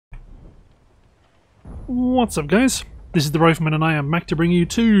What's up, guys? This is the Rifleman and I am back to bring you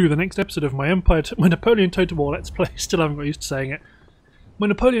to the next episode of my my Napoleon Total War Let's Play. Still haven't got used to saying it. My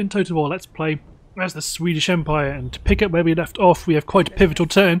Napoleon Total War Let's Play as the Swedish Empire, and to pick up where we left off, we have quite a pivotal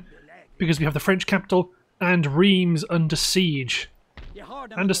turn because we have the French capital and Reims under siege.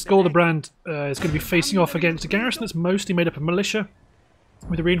 Anders Skolderbrand is going to be facing off against a garrison that's mostly made up of militia,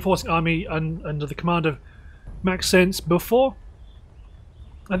 with a reinforcing army under the command of Maxence Beaufort.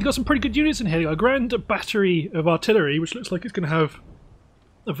 And they've got some pretty good units in here. A grand battery of artillery, which looks like it's going to have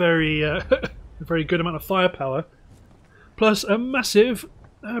a very, a very good amount of firepower, plus a massive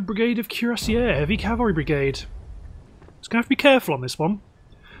brigade of cuirassiers, heavy cavalry brigade. Just going to have to be careful on this one.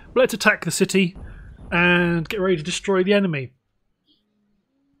 But let's attack the city and get ready to destroy the enemy.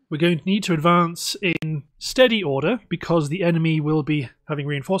 We're going to need to advance in steady order because the enemy will be having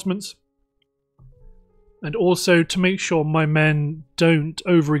reinforcements. And also to make sure my men don't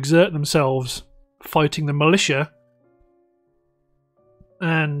overexert themselves fighting the militia,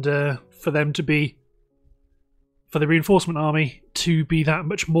 and for them to be, for the reinforcement army to be that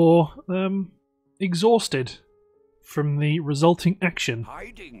much more exhausted from the resulting action.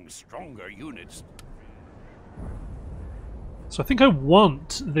 Hiding stronger units. So I think I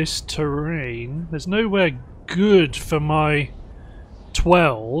want this terrain. There's nowhere good for my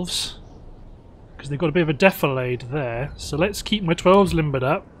 12s. Because they've got a bit of a defilade there. So let's keep my 12s limbered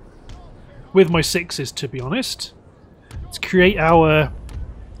up. With my 6s, to be honest. Let's create our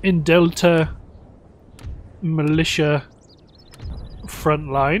in Delta militia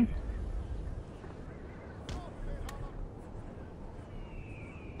front line.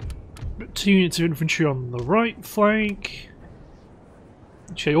 Got 2 units of infantry on the right flank.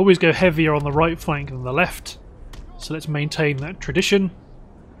 Actually, I always go heavier on the right flank than the left. So let's maintain that tradition.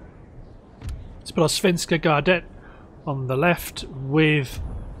 Let's put our Svenska Gardet on the left with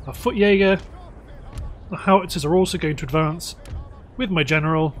our Footjäger. The howitzers are also going to advance with my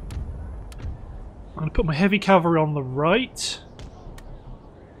general. I'm going to put my heavy cavalry on the right.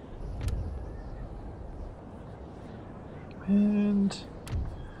 And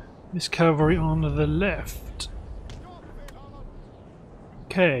this cavalry on the left.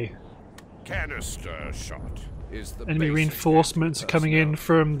 Okay. Canister shot. Enemy reinforcements are coming in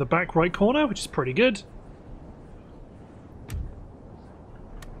from the back right corner, which is pretty good.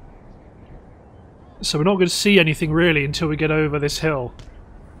 So we're not going to see anything really until we get over this hill.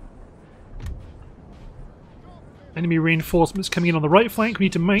 Enemy reinforcements coming in on the right flank. We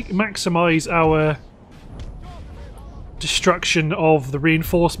need to maximise our destruction of the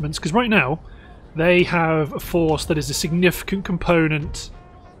reinforcements, because right now they have a force that is a significant component.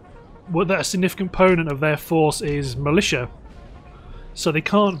 Well, that a significant component of their force is militia, so they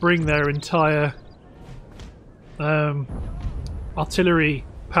can't bring their entire artillery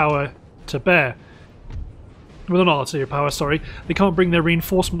power to bear. Well, not artillery power, sorry. They can't bring their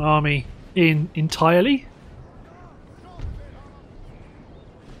reinforcement army in entirely.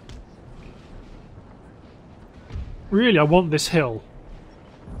 Really, I want this hill.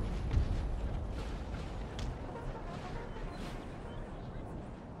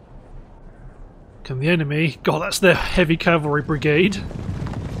 And the enemy, God, that's their heavy cavalry brigade.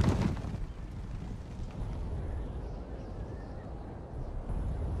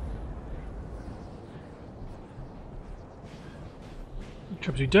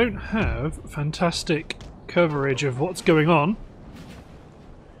 Trouble, we don't have fantastic coverage of what's going on.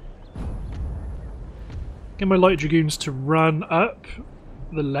 Get my light dragoons to run up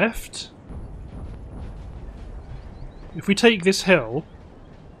the left. If we take this hill,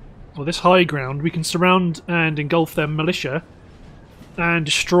 or this high ground, we can surround and engulf their militia and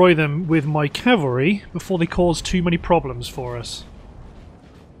destroy them with my cavalry before they cause too many problems for us.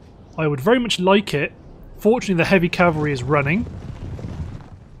 I would very much like it. Fortunately, the heavy cavalry is running.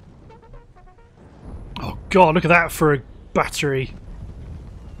 Oh god, look at that for a battery.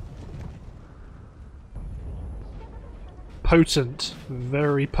 Potent.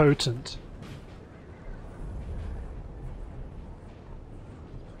 Very potent.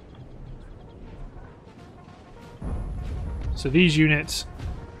 So these units,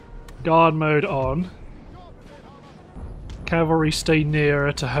 guard mode on, cavalry stay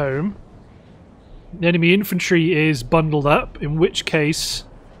nearer to home, the enemy infantry is bundled up, in which case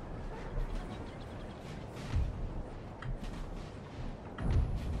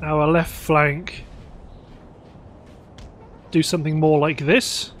our left flank do something more like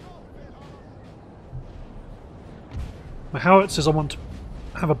this. My howitzers, I want to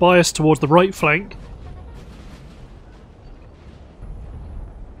have a bias towards the right flank.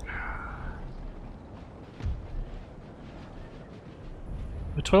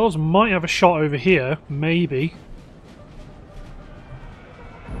 12s might have a shot over here, maybe.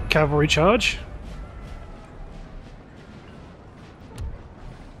 Cavalry charge.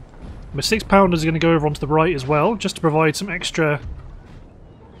 My 6-pounders are going to go over onto the right as well, just to provide some extra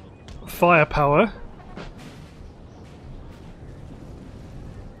firepower.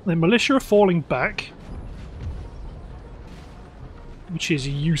 The militia are falling back, which is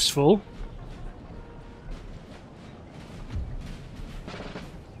useful.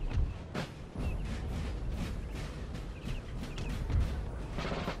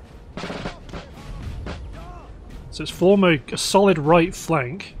 So it's forming a solid right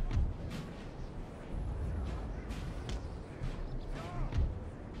flank.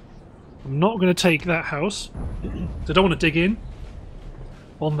 I'm not going to take that house. I don't want to dig in.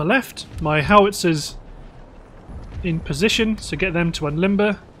 On the left, my howitzers in position, so get them to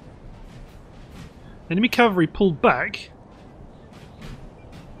unlimber. Enemy cavalry pulled back.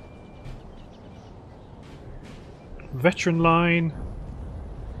 Veteran line.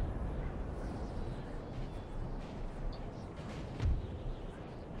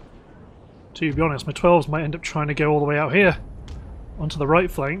 To be honest, my 12s might end up trying to go all the way out here onto the right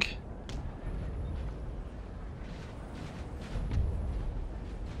flank.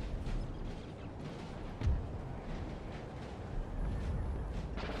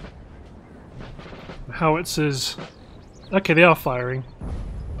 Howitzers. Okay, they are firing.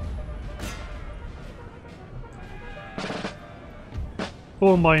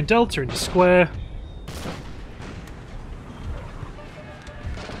 Form my delta into square.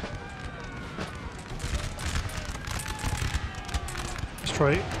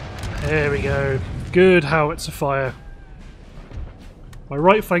 Straight. There we go. Good howitzer fire. My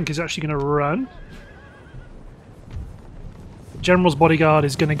right flank is actually going to run. The general's bodyguard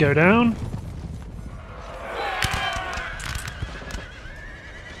is going to go down.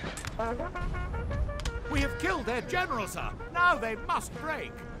 We have killed their general, sir. Now they must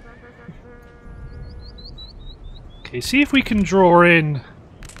break. Okay, see if we can draw in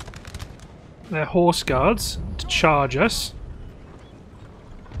their horse guards to charge us.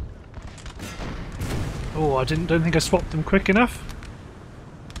 Oh, I don't think I swapped them quick enough.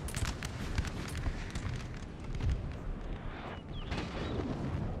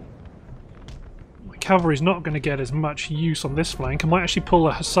 My cavalry's not going to get as much use on this flank. I might actually pull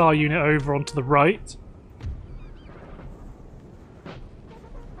a hussar unit over onto the right.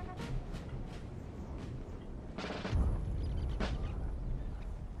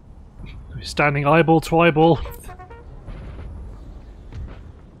 Standing eyeball to eyeball.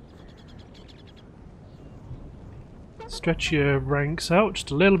 Stretch your ranks out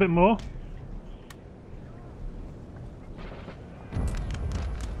just a little bit more.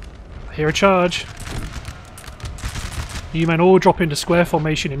 I hear a charge. You men all drop into square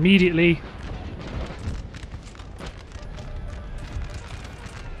formation immediately.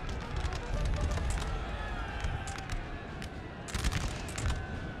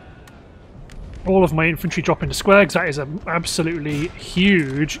 All of my infantry drop into square because that is an absolutely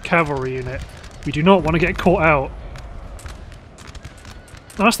huge cavalry unit. We do not want to get caught out.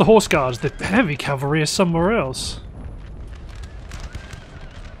 Oh, that's the horse guards. The heavy cavalry is somewhere else.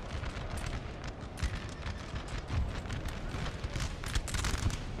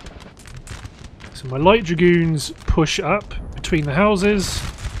 So my light dragoons push up between the houses.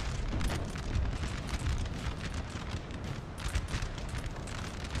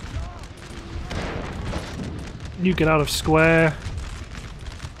 You get out of square.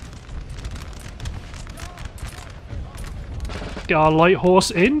 Get our light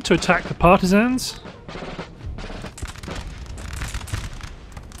horse in to attack the partisans.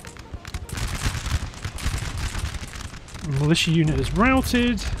 Militia unit is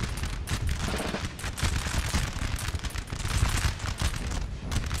routed.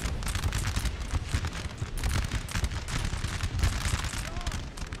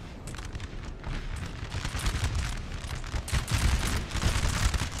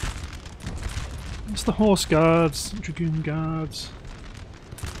 It's the horse guards, dragoon guards.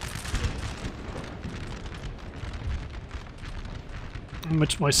 My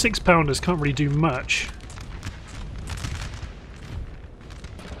 6-pounders can't really do much.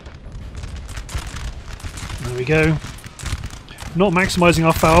 There we go. Not maximising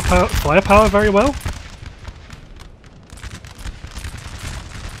our firepower very well.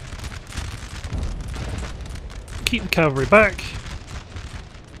 Keep the cavalry back.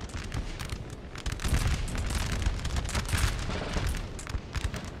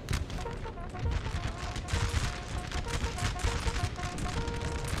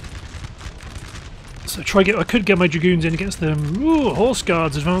 So I could get my dragoons in against them. Ooh, horse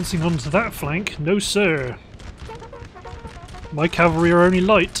guards advancing onto that flank. No sir. My cavalry are only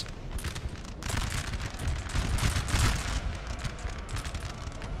light.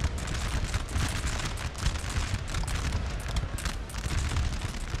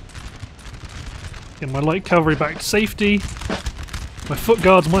 Get my light cavalry back to safety. My foot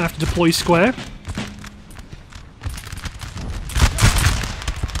guards might have to deploy square.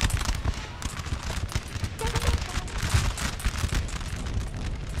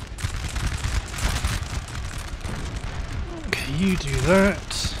 Okay, you do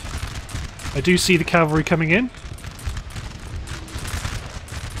that. I do see the cavalry coming in.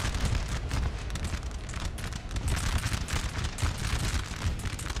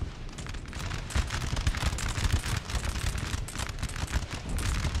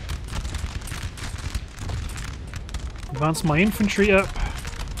 Advance my infantry up.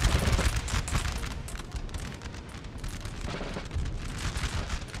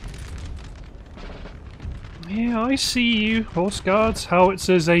 Yeah, I see you, horse guards.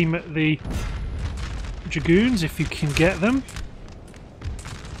 Howitzers aim at the dragoons if you can get them.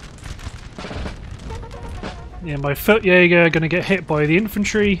 Yeah, my foot Jaeger are going to get hit by the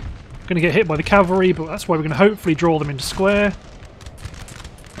infantry. Going to get hit by the cavalry, but that's why we're going to hopefully draw them into square.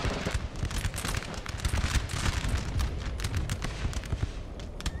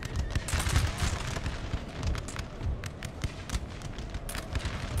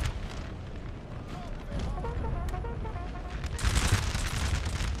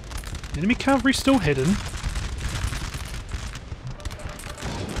 Enemy cavalry still hidden.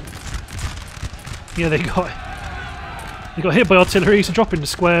 Yeah, they got hit by artillery, so drop into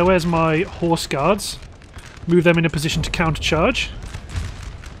square. Where's my horse guards? Move them in a position to countercharge.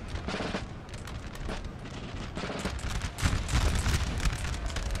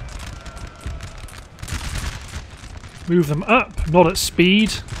 Move them up, not at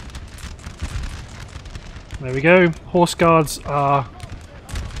speed. There we go. Horse guards are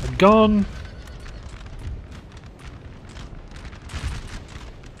gone.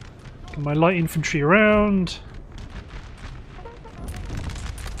 Get my light infantry around.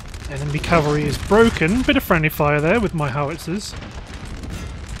 Enemy cavalry is broken. Bit of friendly fire there with my howitzers.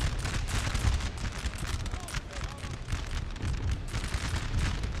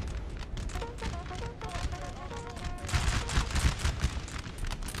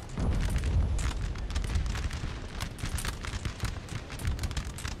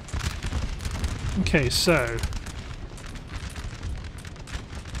 Okay, so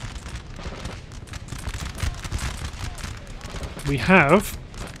we have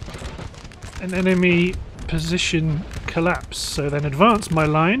an enemy position collapse, so then advance my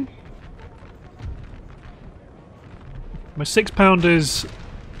line. My 6-pounders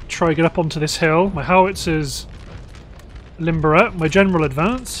try to get up onto this hill, my howitzers limber up, my general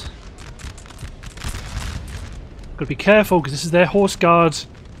advance. Gotta be careful because this is their horse guard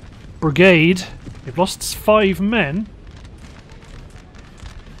brigade. They've lost 5 men.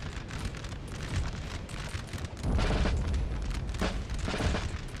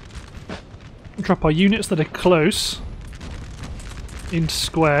 Drop our units that are close into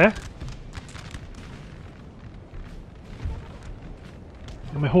square.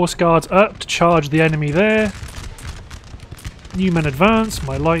 And my horse guards up to charge the enemy there. New men advance,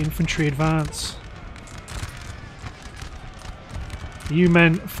 my light infantry advance. You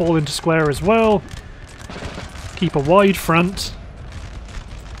men fall into square as well. Keep a wide front.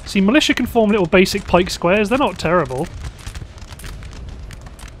 See, militia can form little basic pike squares. They're not terrible.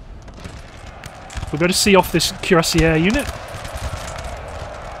 We're going to see off this cuirassier unit.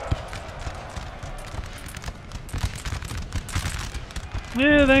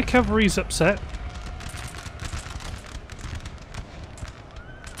 Yeah, their cavalry's upset.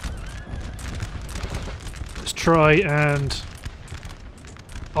 Let's try and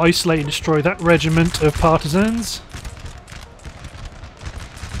isolate and destroy that regiment of partisans.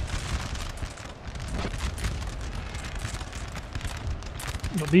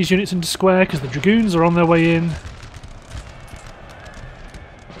 Got these units into square because the dragoons are on their way in.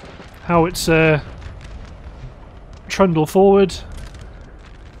 Howitzer trundle forward.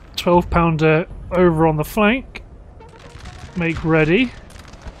 12-pounder over on the flank. Make ready.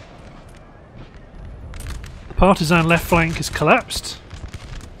 The partisan left flank has collapsed.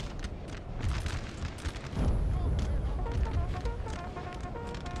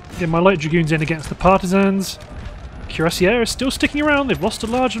 Get my light dragoons in against the partisans. Cuirassier is still sticking around. They've lost a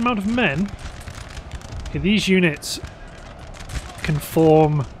large amount of men. Okay, these units can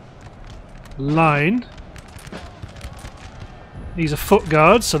form line. These are foot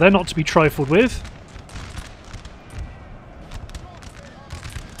guards, so they're not to be trifled with.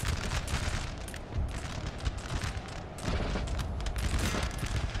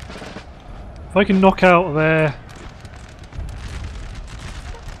 If I can knock out their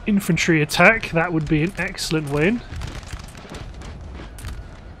infantry attack, that would be an excellent win.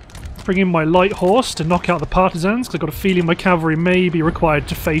 Bring in my light horse to knock out the partisans, because I've got a feeling my cavalry may be required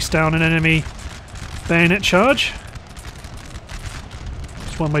to face down an enemy bayonet charge.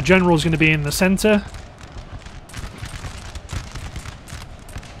 That's why my general's going to be in the centre.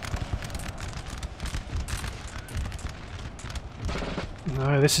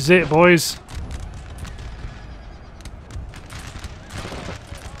 No, this is it, boys.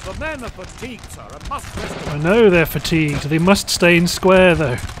 The men are fatigued, sir, and must rest. I know they're fatigued. They must stay in square,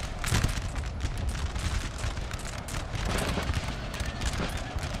 though.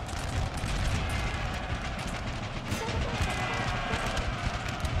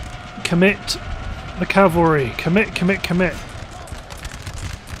 Commit the cavalry. Commit, commit, commit.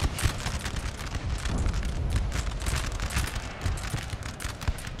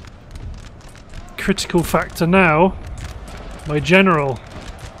 Critical factor now. My general.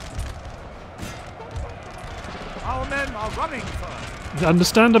 Our men are running first.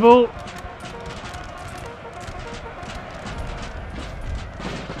 Understandable.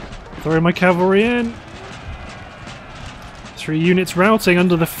 Throw my cavalry in. 3 units routing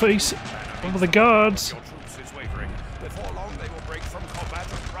under the face of the guards. Your troops is wavering. Before long they will break from combat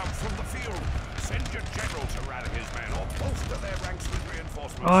and rout from the field. Send your general to rally his men or bolster their ranks with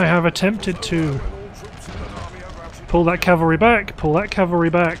reinforcements. I have attempted to pull that cavalry back, pull that cavalry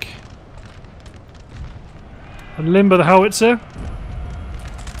back. And limber the howitzer.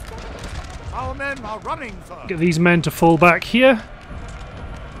 Our men are running first. Get these men to fall back here.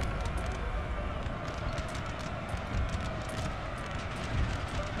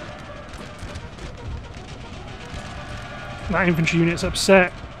 That infantry unit's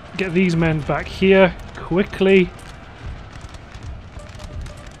upset. Get these men back here quickly.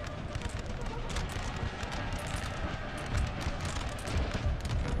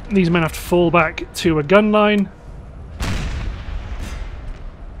 These men have to fall back to a gun line.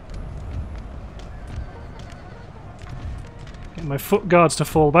 Get my foot guards to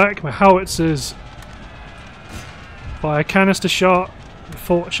fall back. My howitzers by a canister shot.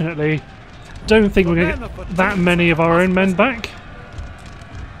 Unfortunately, don't think we're going to get that many of our own men back.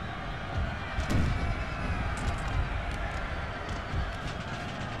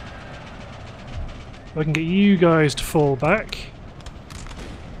 If I can get you guys to fall back.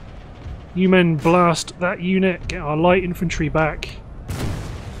 You men blast that unit, get our light infantry back.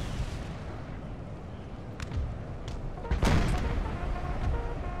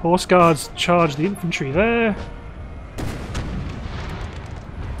 Horse guards charge the infantry there.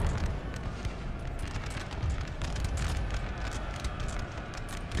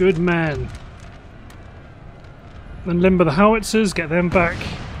 Good man. Then limber the howitzers, get them back.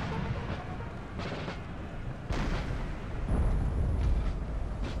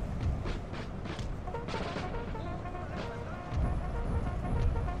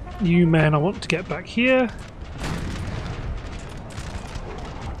 You men, I want to get back here.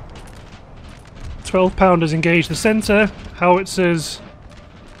 12-pounders engage the centre. Howitzers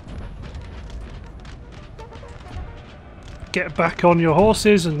get back on your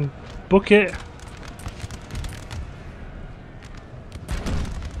horses and book it.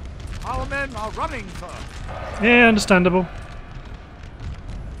 Our men are running first. Yeah, understandable.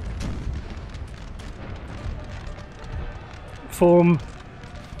 Form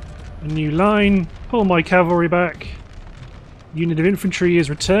a new line. Pull my cavalry back. Unit of infantry is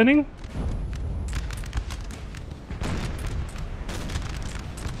returning.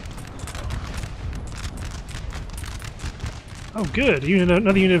 Oh good,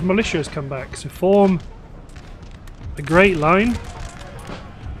 another unit of militia has come back. So form a great line.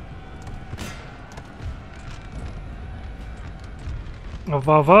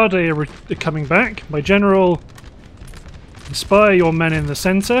 Varvade are coming back. My general, inspire your men in the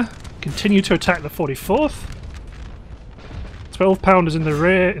centre. Continue to attack the 44th. 12-pounders in the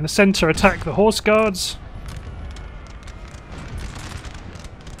rear, in the centre, attack the horse guards.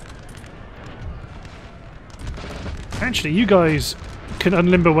 Actually, you guys can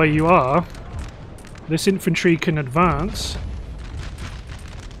unlimber where you are. This infantry can advance.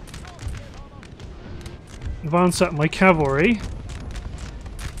 Advance up my cavalry.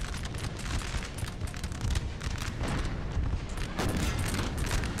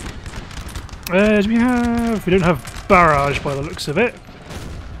 Do we have... We don't have barrage by the looks of it.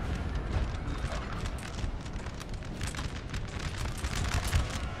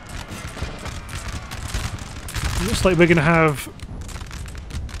 Looks like we're going to have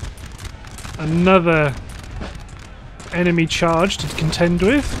another enemy charge to contend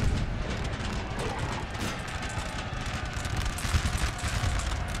with.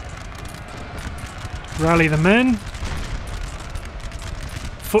 Rally the men.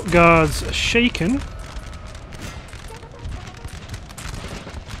 Foot guards are shaken.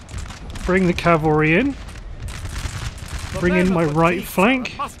 Bring the cavalry in. Bring in my right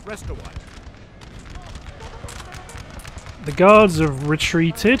flank. The guards have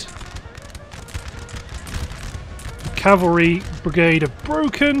retreated. The cavalry brigade have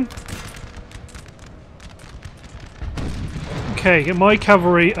broken. Okay, get my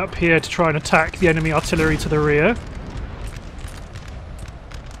cavalry up here to try and attack the enemy artillery to the rear.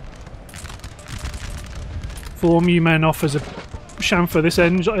 Form you men off as a chamfer this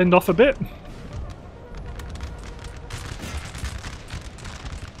end off a bit.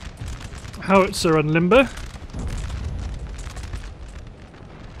 Howitzer and limber.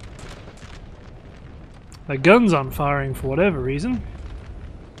 Their guns aren't firing for whatever reason.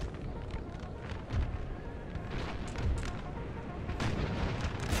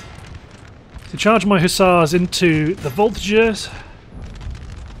 To charge my hussars into the voltigeurs.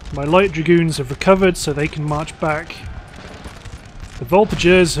 My light dragoons have recovered so they can march back. The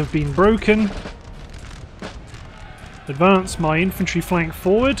voltigeurs have been broken. Advance my infantry flank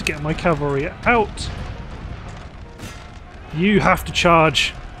forward, get my cavalry out. You have to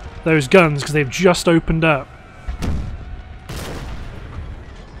charge those guns because they've just opened up.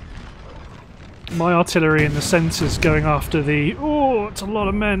 My artillery in the centre's going after the... Oh, it's a lot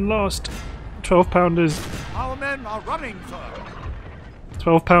of men lost. 12-pounders. Our men are running, sir.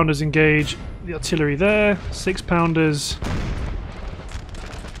 12-pounders engage the artillery there. 6-pounders.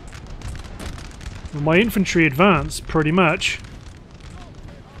 My infantry advance, pretty much.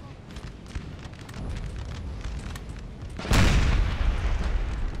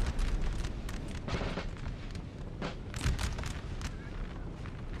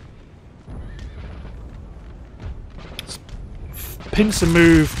 Pincer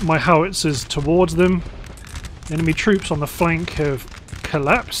move my howitzers towards them. Enemy troops on the flank have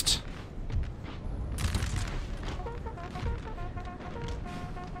collapsed.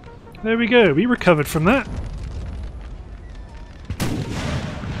 There we go, we recovered from that.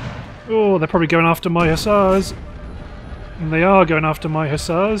 Oh, they're probably going after my hussars. And they are going after my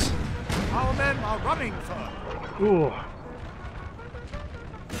hussars. Our men are running, sir. Oh.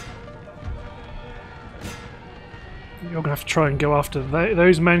 You're going to have to try and go after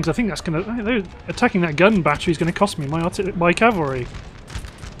those men, because I think that's going to... Attacking that gun battery is going to cost me my cavalry.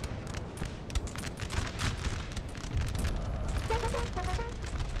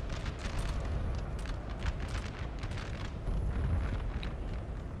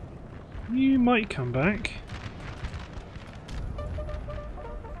 You might come back.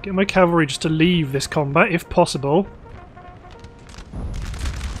 Get my cavalry just to leave this combat, if possible.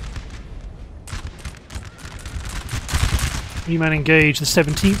 You men engage the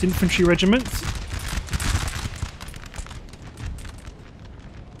 17th Infantry Regiment.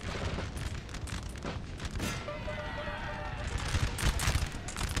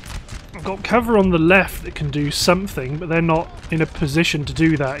 I've got cavalry on the left that can do something, but they're not in a position to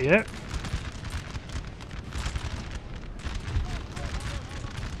do that yet.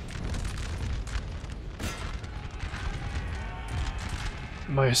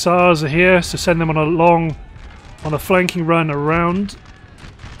 My hussars are here, so send them on a flanking run around.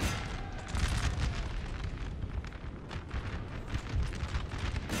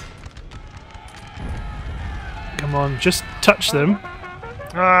 Come on, just touch them.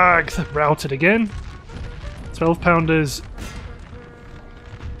 Ah, routed again. 12-pounders.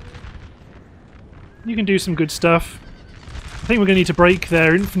 You can do some good stuff. I think we're going to need to break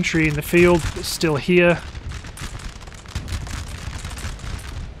their infantry in the field that's still here.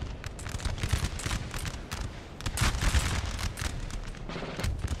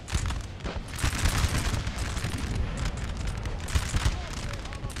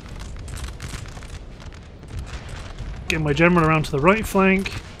 Get my general around to the right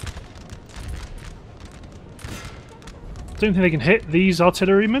flank. Don't think they can hit these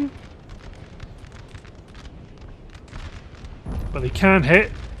artillerymen. But they can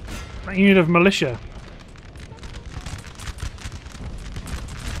hit that unit of militia.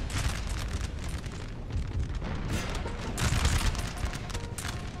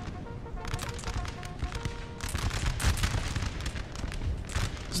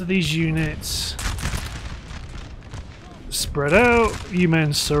 So these units spread out, you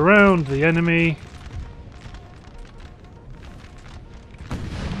men surround the enemy.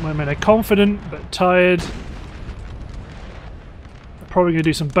 My men are confident but tired. They're probably going to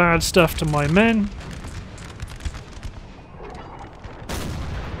do some bad stuff to my men.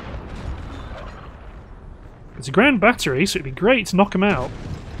 It's a grand battery, so it'd be great to knock them out.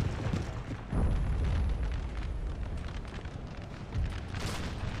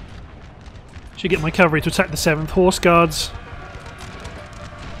 Should get my cavalry to attack the 7th Horse Guards.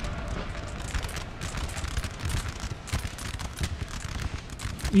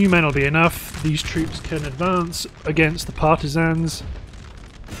 You men will be enough. These troops can advance against the partisans.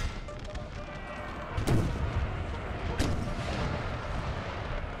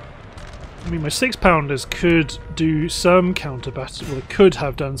 I mean, my 6-pounders could do some counter battery. Well, they could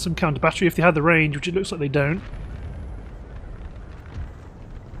have done some counter battery if they had the range, which it looks like they don't.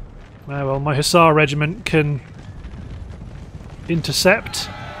 Ah, well, my Hussar regiment can intercept.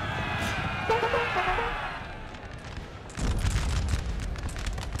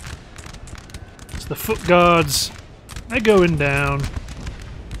 It's the foot guards. They're going down.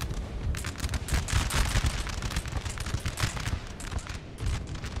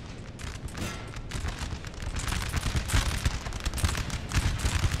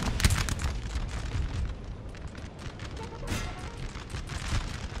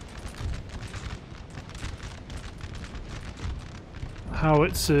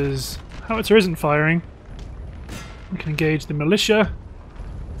 Howitzer isn't firing. We can engage the militia.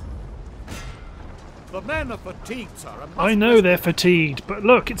 The men are fatigued, sir. I know they're fatigued, but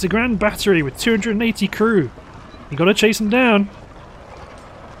look, it's a grand battery with 280 crew. You gotta chase them down.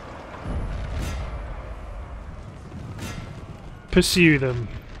 Pursue them.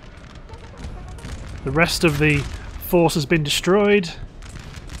 The rest of the force has been destroyed.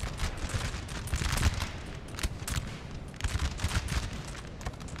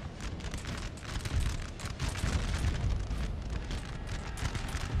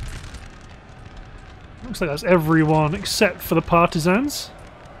 Looks like that's everyone except for the partisans.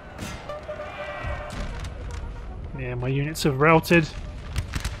 Yeah, my units have routed.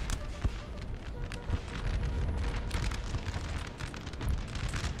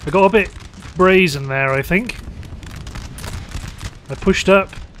 I got a bit brazen there, I think. I pushed up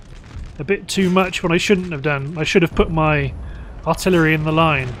a bit too much when I shouldn't have done. I should have put my artillery in the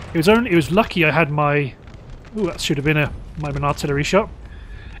line. It was lucky I had my... Ooh, that should have been might have been an artillery shot.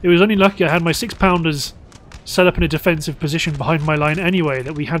 It was only lucky I had my 6-pounders set up in a defensive position behind my line anyway,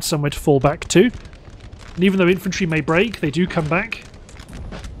 that we had somewhere to fall back to. And even though infantry may break, they do come back.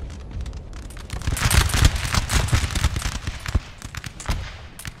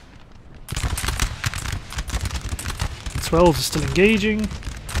 The 12s are still engaging.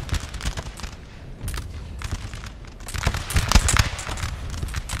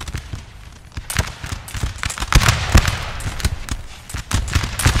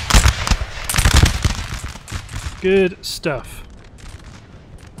 Good stuff.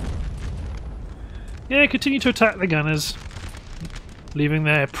 Yeah, continue to attack the gunners, leaving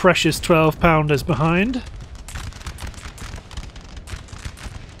their precious 12-pounders behind.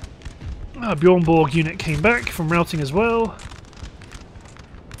 Bjornborg unit came back from routing as well.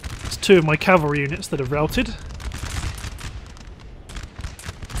 It's 2 of my cavalry units that have routed.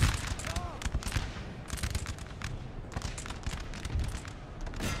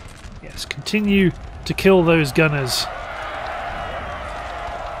 Yes, continue to kill those gunners.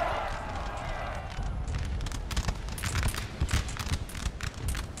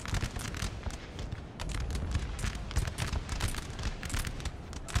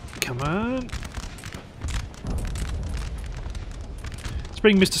 Come on. Let's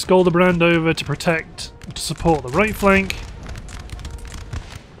bring Mr. Skolderbrand over to support the right flank.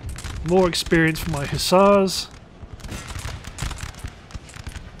 More experience for my hussars.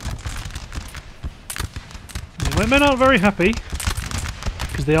 My men aren't very happy,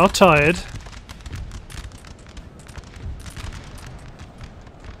 because they are tired.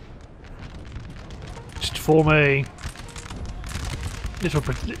 Just form a just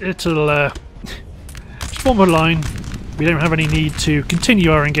form a line. We don't have any need to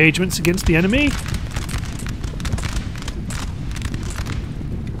continue our engagements against the enemy.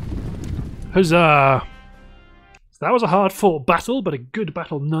 Huzzah! So that was a hard-fought battle, but a good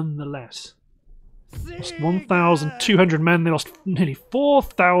battle nonetheless. Lost 1,200 men, they lost nearly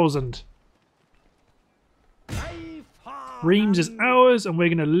 4,000. Reims is ours, and we're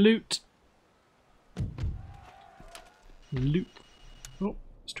going to loot. Oh,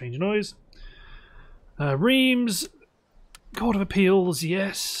 strange noise. Reims, Court of Appeals,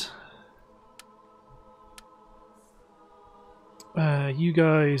 yes. You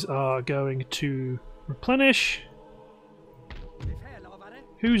guys are going to replenish.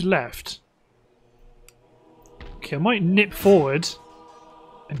 Who's left? Okay, I might nip forward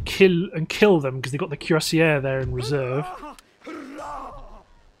and kill them because they've got the cuirassier there in reserve.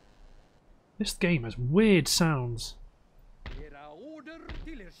 This game has weird sounds.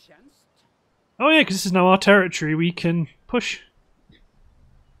 Oh yeah, because this is now our territory, we can push.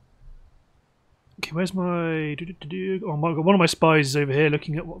 Okay, where's my... Oh, one of my spies is over here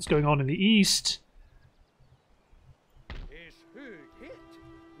looking at what's going on in the east.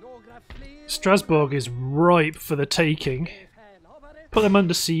 Strasbourg is ripe for the taking. Put them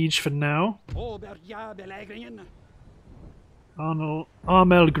under siege for now.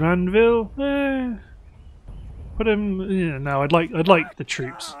 Armel Granville. Put him. Yeah, no, I'd like the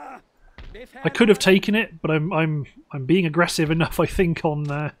troops. I could have taken it, but I'm being aggressive enough, I think,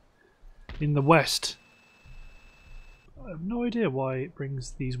 on in the west. I have no idea why it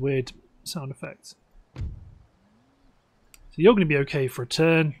brings these weird sound effects. So you're going to be okay for a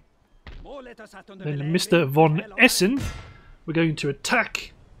turn. Then Mr. von Essen, we're going to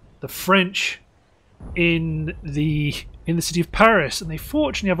attack the French in the city of Paris, and they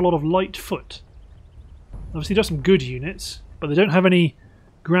fortunately have a lot of light foot. Obviously, they have some good units, but they don't have any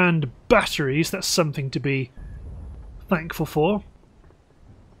grand batteries. That's something to be thankful for.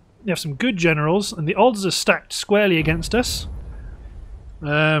 They have some good generals, and the odds are stacked squarely against us,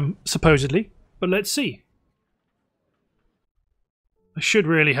 supposedly. But let's see. I should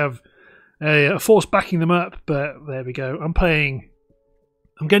really have a force backing them up, but there we go. I'm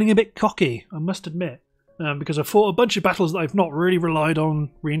getting a bit cocky, I must admit, because I've fought a bunch of battles that I've not really relied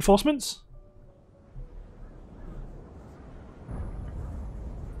on reinforcements.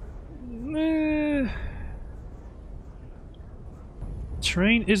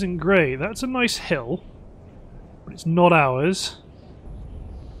 Terrain isn't great. That's a nice hill, but it's not ours.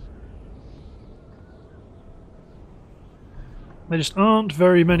 There just aren't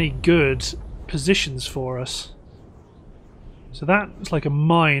very many good positions for us. So that's like a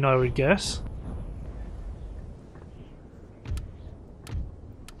mine, I would guess.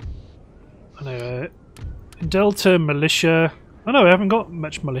 I know. Delta militia. Oh no, I haven't got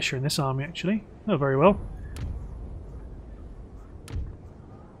much militia in this army actually. Oh, very well.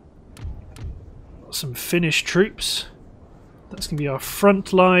 Got some Finnish troops. That's going to be our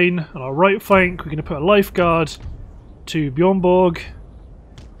front line. On our right flank, we're going to put a life guard to Bjornborg.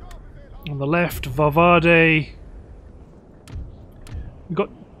 On the left, Varvade. We've got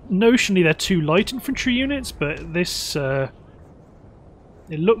notionally they're two light infantry units, but this it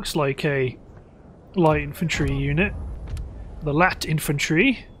looks like a light infantry unit. The Lat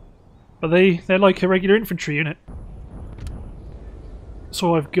infantry, but they're like a regular infantry unit.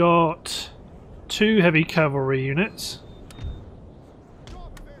 So I've got two heavy cavalry units.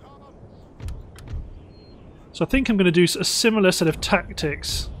 So I think I'm going to do a similar set of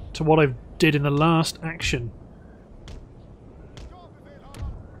tactics to what I did in the last action,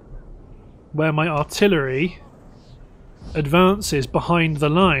 where my artillery advances behind the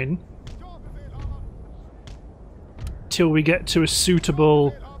line till we get to a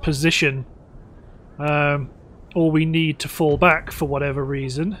suitable position, or we need to fall back for whatever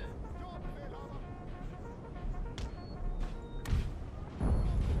reason.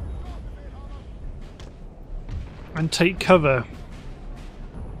 And take cover.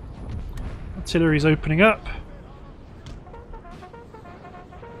 Artillery's opening up.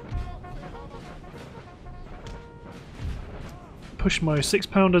 Push my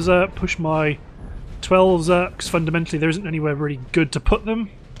 6-pounders up, push my 12s up, because fundamentally there isn't anywhere really good to put them.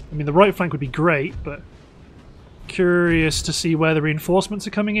 I mean, the right flank would be great, but curious to see where the reinforcements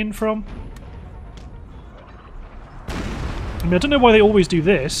are coming in from. I mean, I don't know why they always do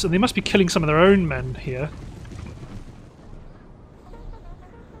this, and they must be killing some of their own men here.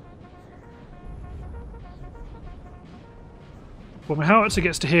 When my howitzer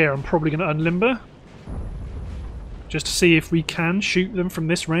gets to here, I'm probably going to unlimber, just to see if we can shoot them from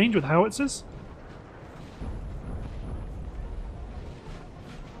this range with howitzers.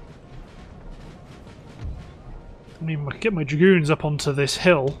 I mean, I can get my dragoons up onto this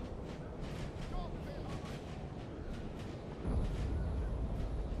hill.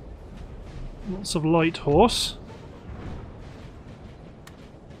 Lots of light horse.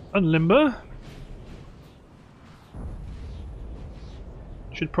 Unlimber.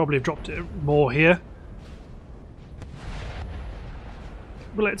 Should probably have dropped it more here.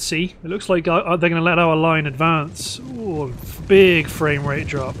 But let's see. It looks like they're going to let our line advance. Ooh, big frame rate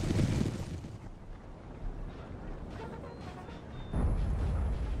drop.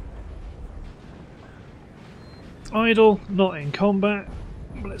 Idle, not in combat.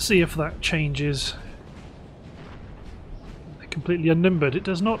 But let's see if that changes. They're completely unnumbered. It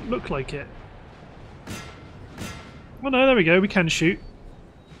does not look like it. Oh no, there we go. We can shoot.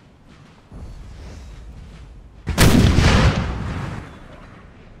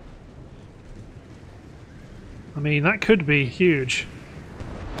 I mean, that could be huge.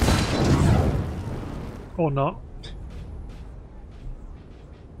 Or not.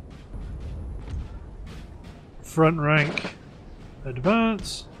 Front rank.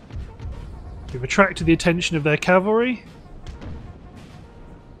 Advance. We've attracted the attention of their cavalry.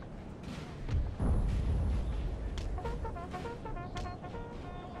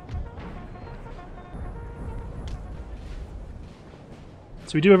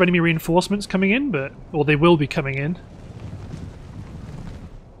 So we do have enemy reinforcements coming in, or they will be coming in.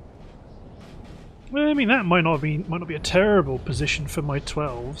 Well, I mean that might not be a terrible position for my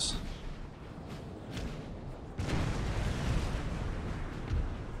 12s.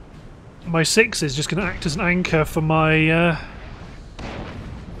 My 6 is just going to act as an anchor for my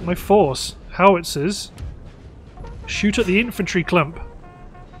my force. Howitzers. Shoot at the infantry clump.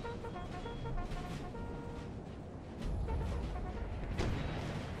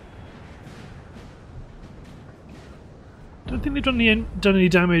 I don't think they've done any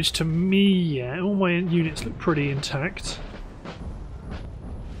damage to me yet. All my units look pretty intact.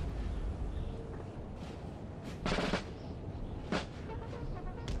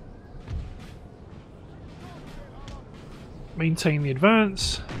 Maintain the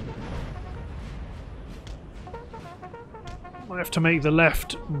advance. I have to make the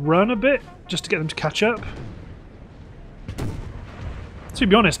left run a bit just to get them to catch up. To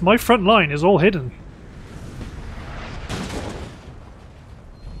be honest, my front line is all hidden.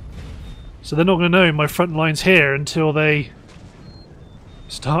 So they're not going to know my front line's here until they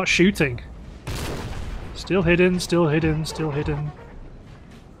start shooting. Still hidden, still hidden, still hidden.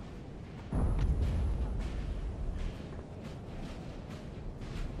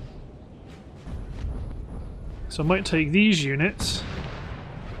 So I might take these units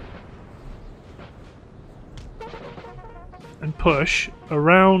and push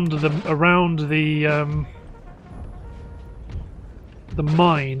around the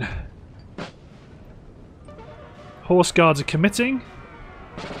mine. Horse guards are committing.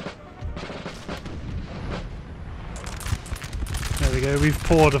 There we go, we've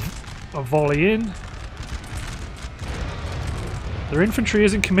poured a volley in. Their infantry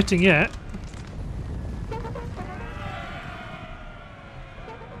isn't committing yet.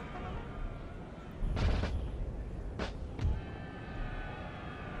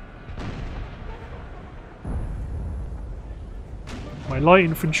 My light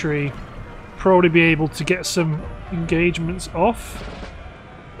infantry probably be able to get some engagements off.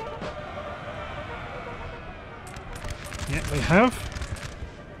 Yeah, they have.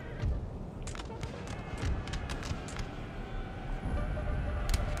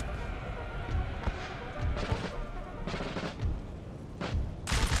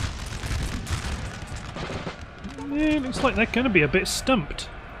 Yeah, looks like they're going to be a bit stumped.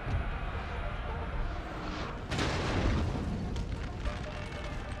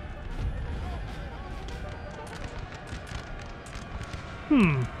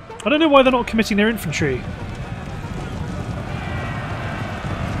 I don't know why they're not committing their infantry.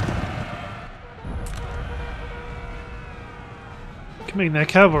 Committing their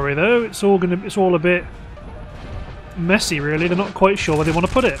cavalry though, it's all a bit messy really. They're not quite sure where they want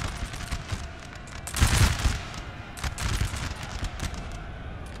to put it.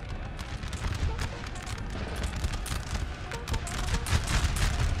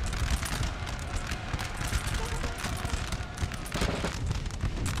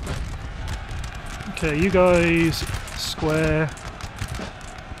 Okay, you guys square.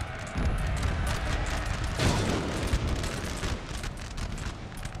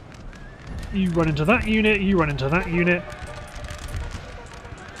 You run into that unit, you run into that unit.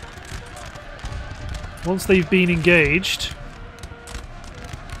 Once they've been engaged,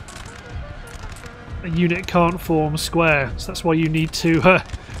 a unit can't form square, so that's why you need to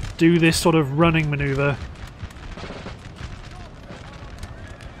do this sort of running maneuver.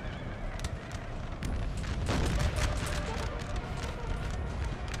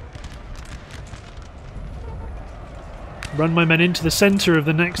 Run my men into the centre of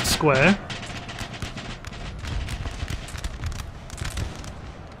the next square.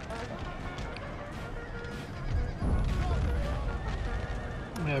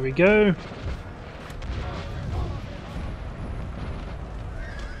 There we go.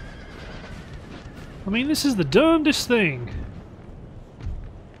 I mean, this is the darndest thing.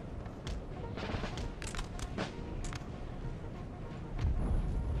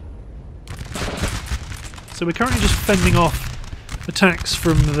 So we're currently just fending off attacks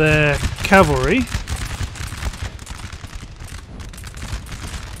from their cavalry.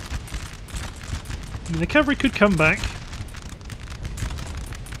 I mean, the cavalry could come back.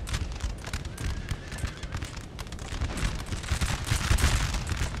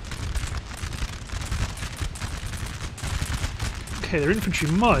 Okay, their infantry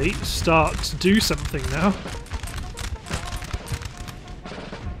might start to do something now.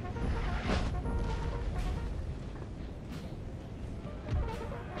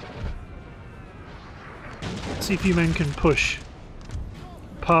 See if you men can push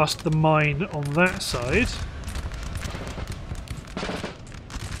past the mine on that side.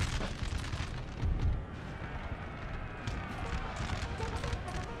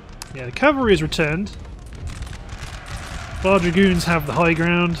 Yeah, the cavalry has returned. Our dragoons have the high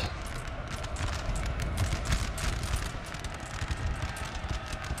ground.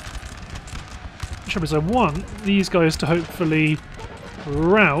 The trouble is I want these guys to hopefully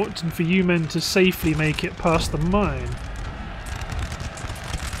rout and for you men to safely make it past the mine.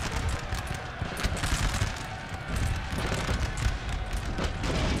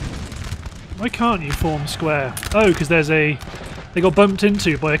 Why can't you form square? Oh, because there's a... They got bumped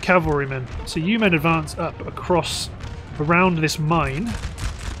into by a cavalryman. So you men advance up across around this mine.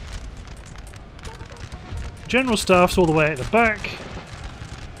 General staff's all the way at the back.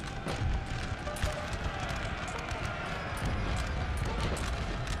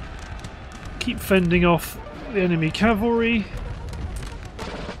 Keep fending off the enemy cavalry.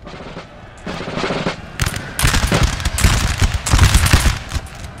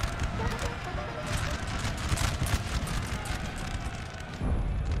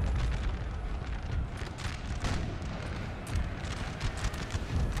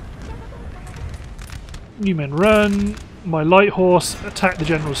 New men run. My light horse attack the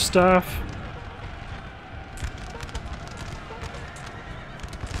general's staff.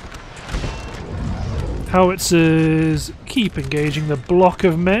 Howitzers keep engaging the block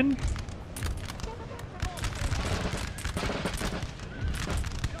of men.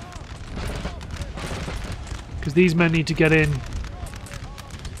 Because these men need to get in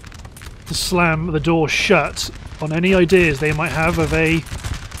to slam the door shut on any ideas they might have of a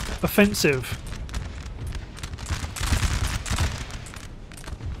offensive.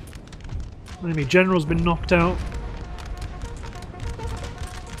 Enemy general's been knocked out.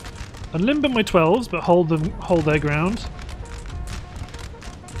 Unlimber my 12s, but hold their ground.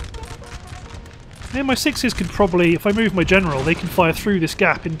 And my 6s could probably, if I move my general, they can fire through this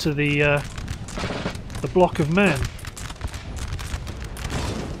gap into the block of men.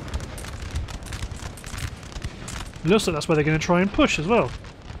 It looks like that's where they're going to try and push as well.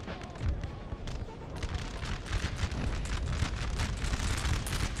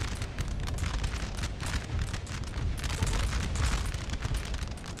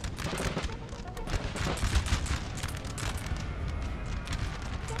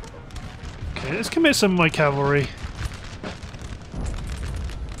 Let's commit some of my cavalry.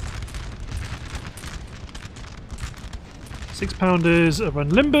 Six-pounders are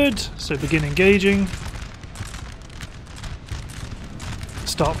unlimbered, so begin engaging.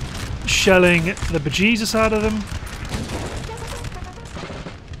 Stop shelling the bejesus out of them.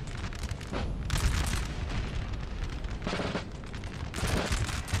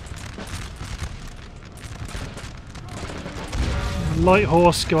 Light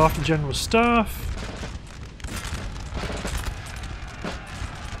horse go after the general staff.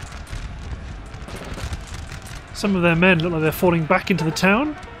 Some of their men look like they're falling back into the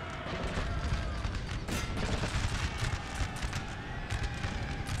town.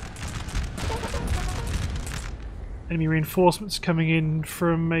 Enemy reinforcements coming in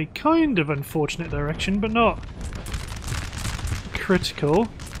from a kind of unfortunate direction, but not critical.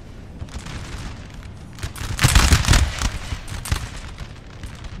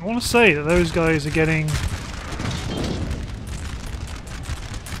 I want to say that those guys are getting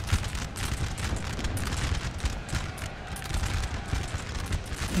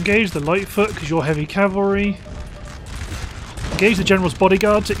engage the Lightfoot because you're heavy cavalry. Engage the general's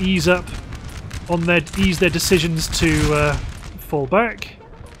bodyguard to ease up on their decisions to fall back.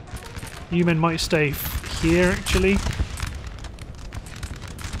 You men might stay here actually.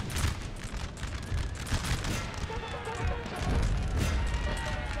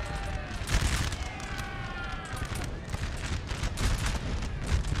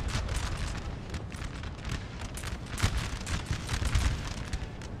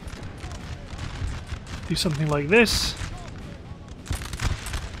 Do something like this.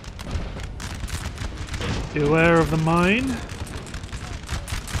 Beware of the mine.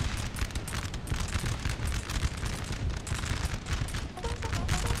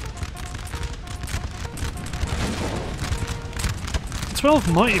 The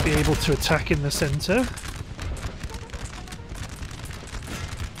 12 might be able to attack in the centre.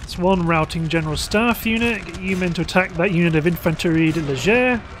 It's one routing general staff unit. Get you men to attack that unit of infantry de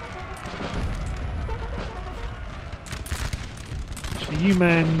légère. You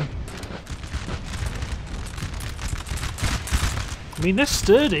men. I mean, they're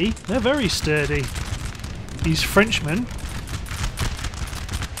sturdy. They're very sturdy. These Frenchmen.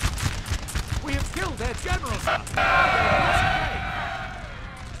 We have killed their generals are.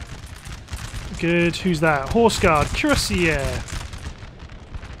 Good. Who's that? Horse Guard. Cuirassier.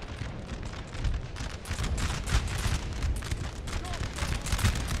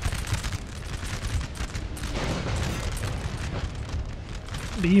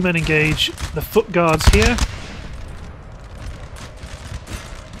 B-men engage the foot guards here.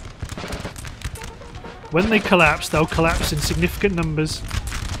 When they collapse, they'll collapse in significant numbers.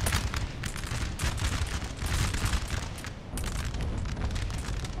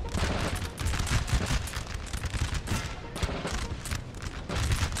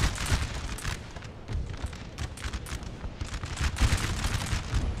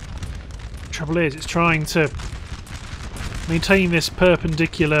 Trouble is, it's trying to maintain this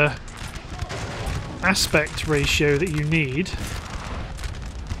perpendicular aspect ratio that you need.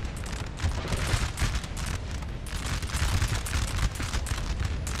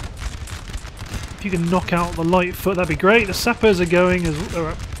 If you can knock out the light foot, that'd be great. The sappers are going as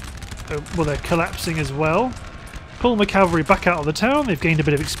well, they're collapsing as well. Pull the cavalry back out of the town. They've gained a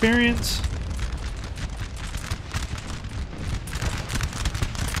bit of experience.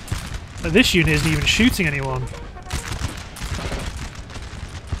 But this unit isn't even shooting anyone.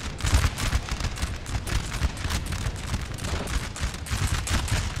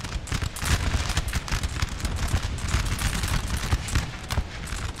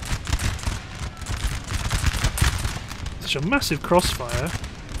 Such a massive crossfire.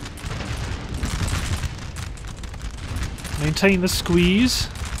 Maintain the squeeze.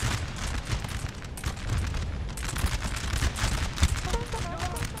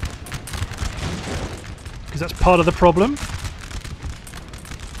 Because that's part of the problem.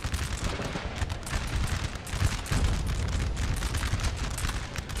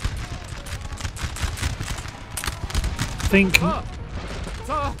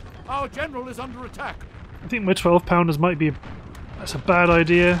 Sir, our general is under attack. I think my 12-pounders might be... That's a bad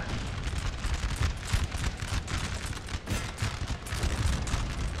idea.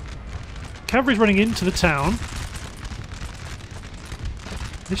 Cavalry's running into the town.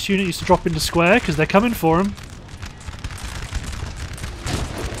 This unit needs to drop into square because they're coming for him.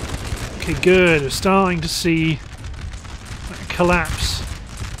 Okay, good. We're starting to see that collapse.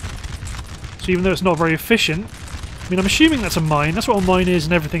 So even though it's not very efficient... I mean, I'm assuming that's a mine. That's what a mine is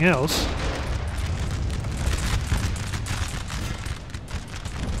and everything else.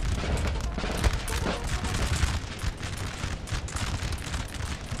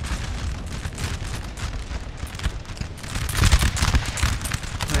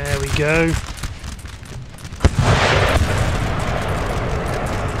 There we go.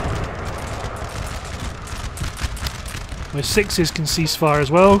 My 6s can cease fire as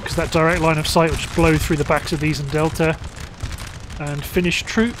well, because that direct line of sight will just blow through the backs of these and Delta and finish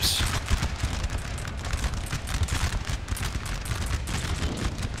troops.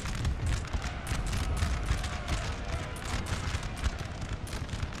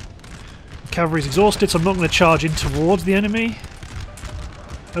 Cavalry's exhausted, so I'm not going to charge in towards the enemy.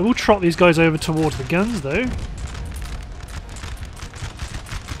 I will trot these guys over towards the guns though.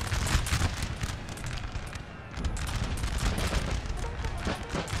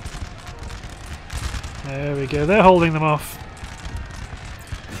 There we go, they're holding them off.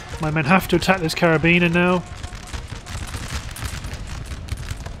 My men have to attack this carabiner now.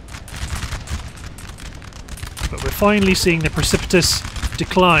 But we're finally seeing the precipitous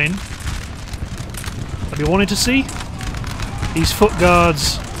decline that we wanted to see. These foot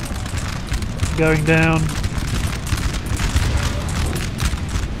guards going down.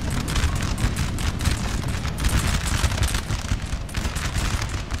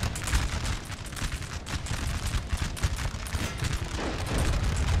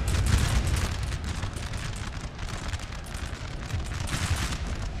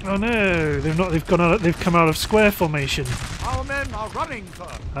 Oh no, they've come out of square formation. Our men are running, sir.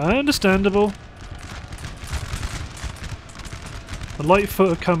 Understandable. The Lightfoot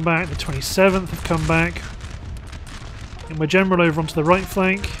have come back, the 27th have come back. And my general over onto the right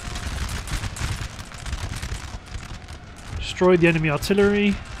flank. Destroyed the enemy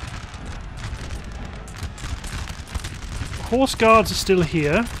artillery. The horse guards are still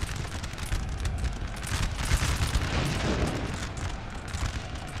here.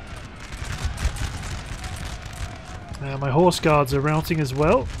 My horse guards are routing as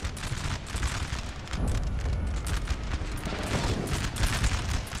well.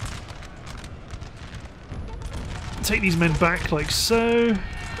 Take these men back like so.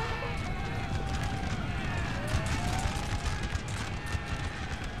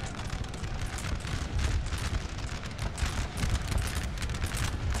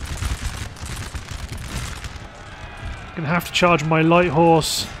 Gonna have to charge my light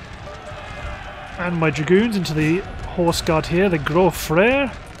horse and my dragoons into the horse guard here, the Gros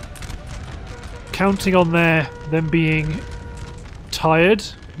Frere. Counting on them being tired.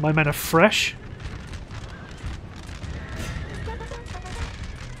 My men are fresh.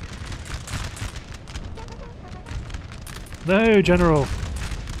 No, General.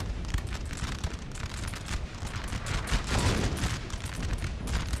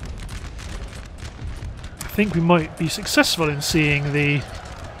 I think we might be successful in seeing the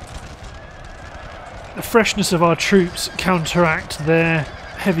freshness of our troops counteract their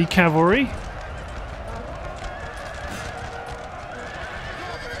heavy cavalry.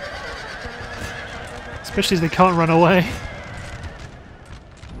 Especially as they can't run away.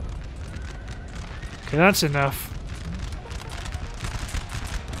 Okay, that's enough.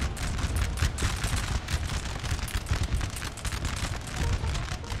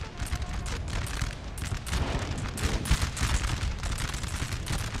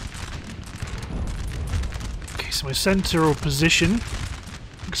 Okay, so my central position.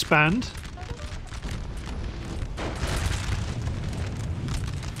 Expand.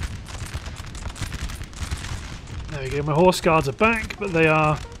 There we go, my horse guards are back, but they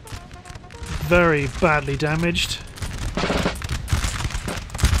are very badly damaged.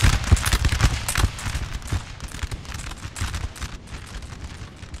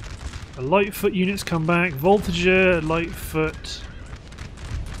 The Lightfoot units come back, Voltiger, Lightfoot.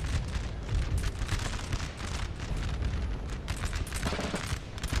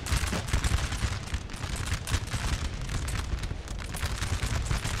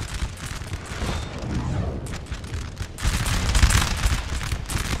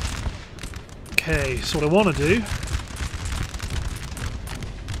 Okay, so what I want to do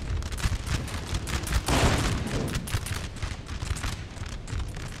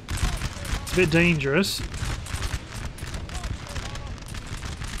it's a bit dangerous.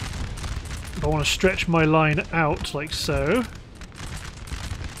 I want to stretch my line out like so.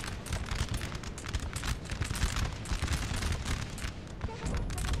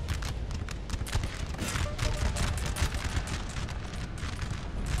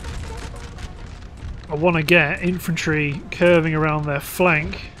 I want to get infantry curving around their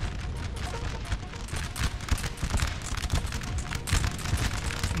flank.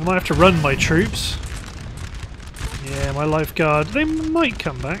 I might have to run my troops. Yeah, my life guard, they might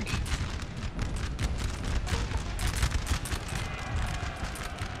come back.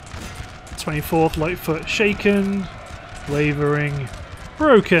 '24th Lightfoot shaken, wavering,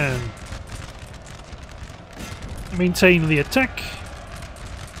 broken. Maintain the attack.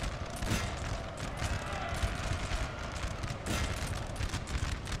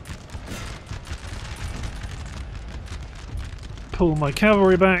 Pull my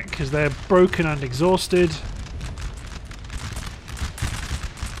cavalry back because they're broken and exhausted.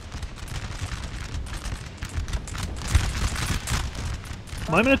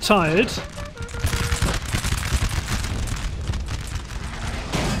 My men are tired.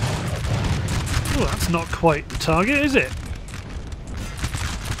 Oh, that's not quite the target, is it?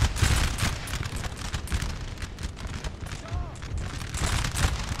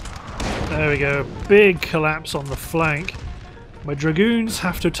 There we go. Big collapse on the flank. My dragoons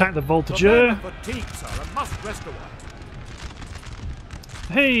have to attack the Voltiger.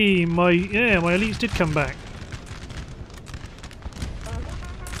 Hey, my elites did come back.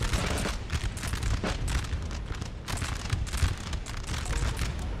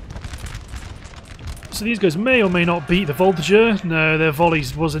 So these guys may or may not beat the Voltiger. No, their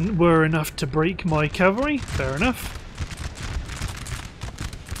volleys were enough to break my cavalry. Fair enough.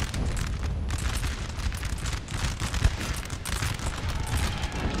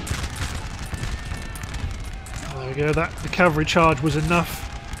 There we go, the cavalry charge was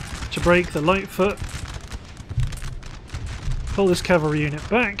enough to break the Lightfoot. Pull this cavalry unit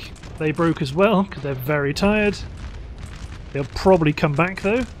back. They broke as well because they're very tired. They'll probably come back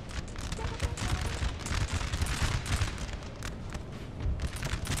though.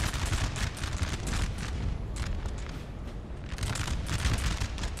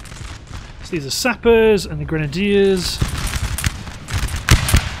 So these are sappers and the grenadiers.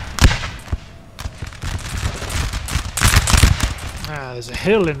 There's a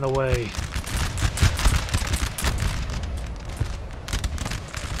hill in the way.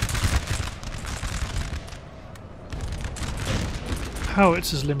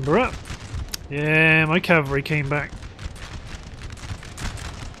 Howitzers limber up. Yeah, my cavalry came back.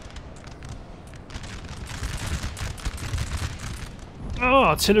 Oh,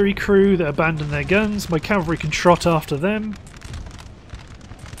 artillery crew that abandoned their guns. My cavalry can trot after them.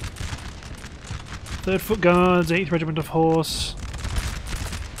 3rd Foot Guards, 8th Regiment of Horse.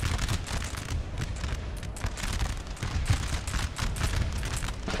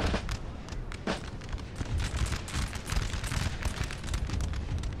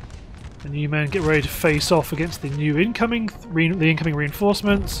 The new men get ready to face off against the new incoming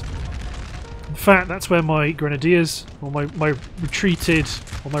reinforcements. In fact, that's where my grenadiers, or my retreated,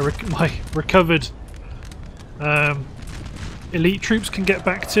 or my recovered elite troops can get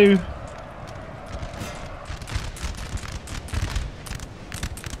back to.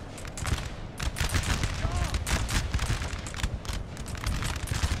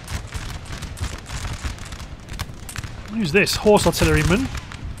 Who's this? Horse artilleryman.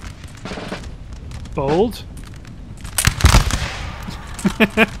 Bold.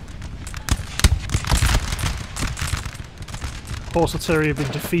 Horse artillery have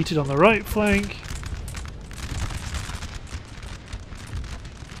been defeated on the right flank.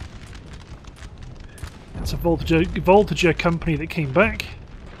 It's a Voltager company that came back.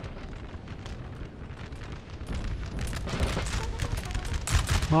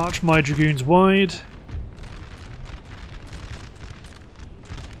 March my dragoons wide.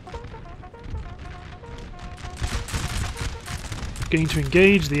 Going to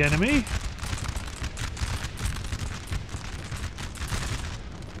engage the enemy.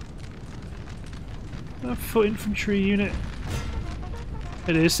 A foot infantry unit.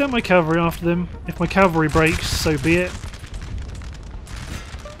 It is. Send my cavalry after them. If my cavalry breaks, so be it.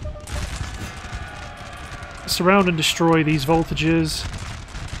 Surround and destroy these voltages.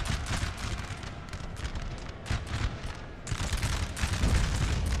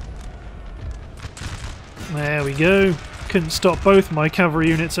 There we go. Couldn't stop both my cavalry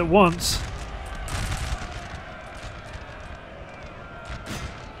units at once.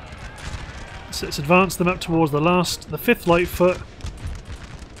 So let's advance them up towards the 5th Lightfoot.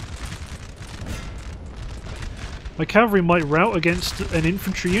 My cavalry might rout against an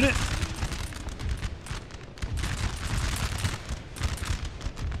infantry unit.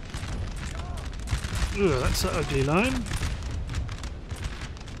 Ugh, that's an ugly line.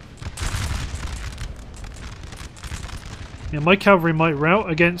 Yeah, my cavalry might rout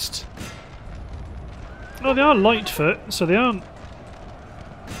against... Oh, they are Lightfoot, so they aren't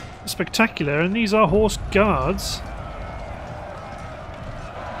spectacular, and these are horse guards.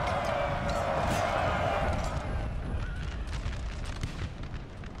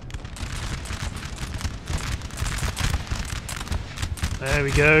 There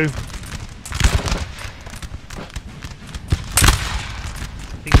we go. I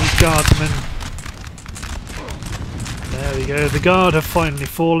think these guardsmen... There we go, the guard have finally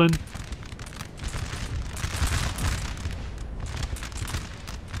fallen.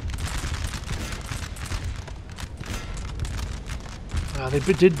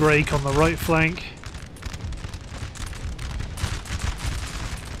 They did break on the right flank.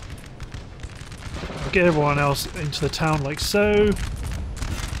 I'll get everyone else into the town like so.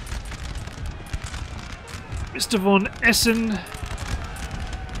 Mr. von Essen.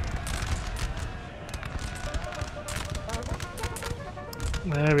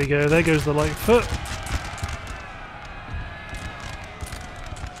 There we go, there goes the Lightfoot.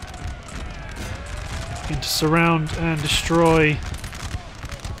 Going to surround and destroy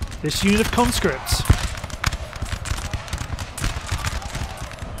this unit of conscripts.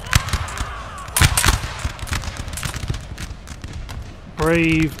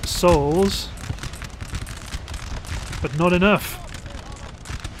 Brave souls, but not enough.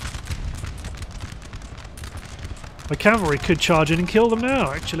 My cavalry could charge in and kill them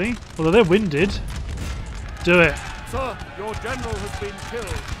now, actually. Although they're winded. Do it. Sir, your general has been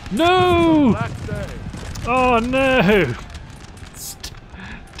killed. No! Oh no!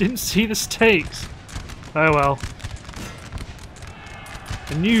 Didn't see the stakes. Oh well.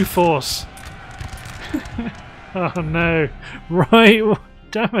 A new force. Oh no. Right.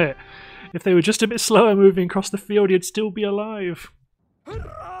 Damn it. If they were just a bit slower moving across the field, you'd still be alive.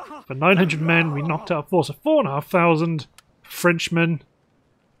 For 900 men, we knocked out a force of 4,500 Frenchmen.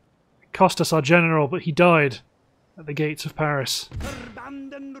 It cost us our general, but he died at the gates of Paris.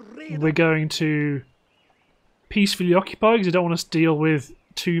 We're going to peacefully occupy because I don't want us to deal with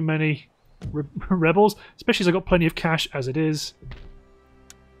too many rebels, especially as I've got plenty of cash as it is.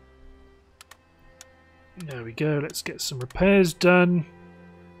 There we go, let's get some repairs done.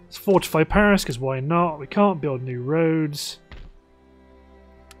 Let's fortify Paris, because why not? We can't build new roads.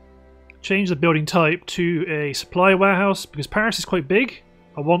 Change the building type to a supply warehouse, because Paris is quite big.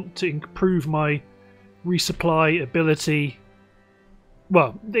 I want to improve my resupply ability.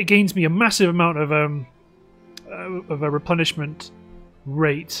 Well, it gains me a massive amount of a replenishment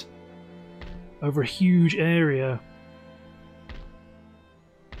rate over a huge area.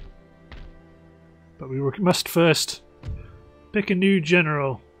 But we must first pick a new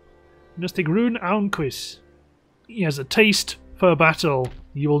general. Must Grun Aunquis. He has a taste for battle.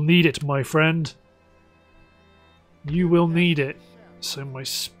 You will need it, my friend. You will need it. So my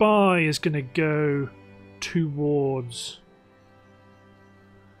spy is going to go towards...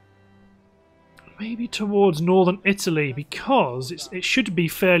 maybe towards northern Italy, because it should be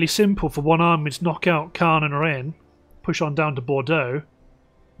fairly simple for one army to knock out Caen and Rennes, push on down to Bordeaux,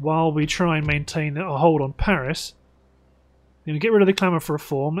 while we try and maintain a hold on Paris. We're going to get rid of the clamour for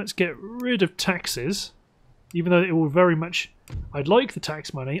reform. Let's get rid of taxes. Even though it will very much... I'd like the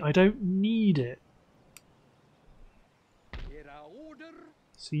tax money, I don't need it.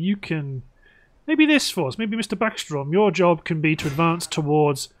 So you can... maybe this force, maybe Mr. Backstrom, your job can be to advance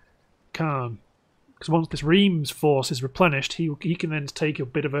towards Caen. Because once this Reims force is replenished, he can then take a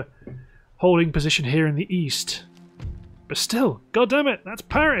bit of a holding position here in the east. But still, goddammit, that's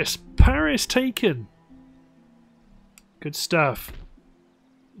Paris! Paris taken! Good stuff.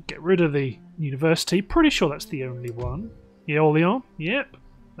 Get rid of the university. Pretty sure that's the only one. Yeah, Orléans. Yep.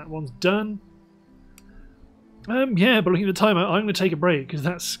 That one's done. Yeah, but looking at the timer, I'm going to take a break because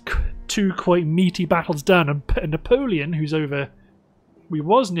that's two quite meaty battles done. And Napoleon, who's over... he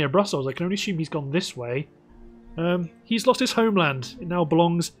was near Brussels. I can only assume he's gone this way. He's lost his homeland. It now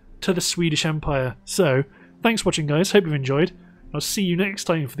belongs to the Swedish Empire. So, thanks for watching, guys. Hope you've enjoyed. I'll see you next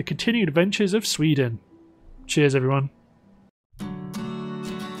time for the continued adventures of Sweden. Cheers, everyone.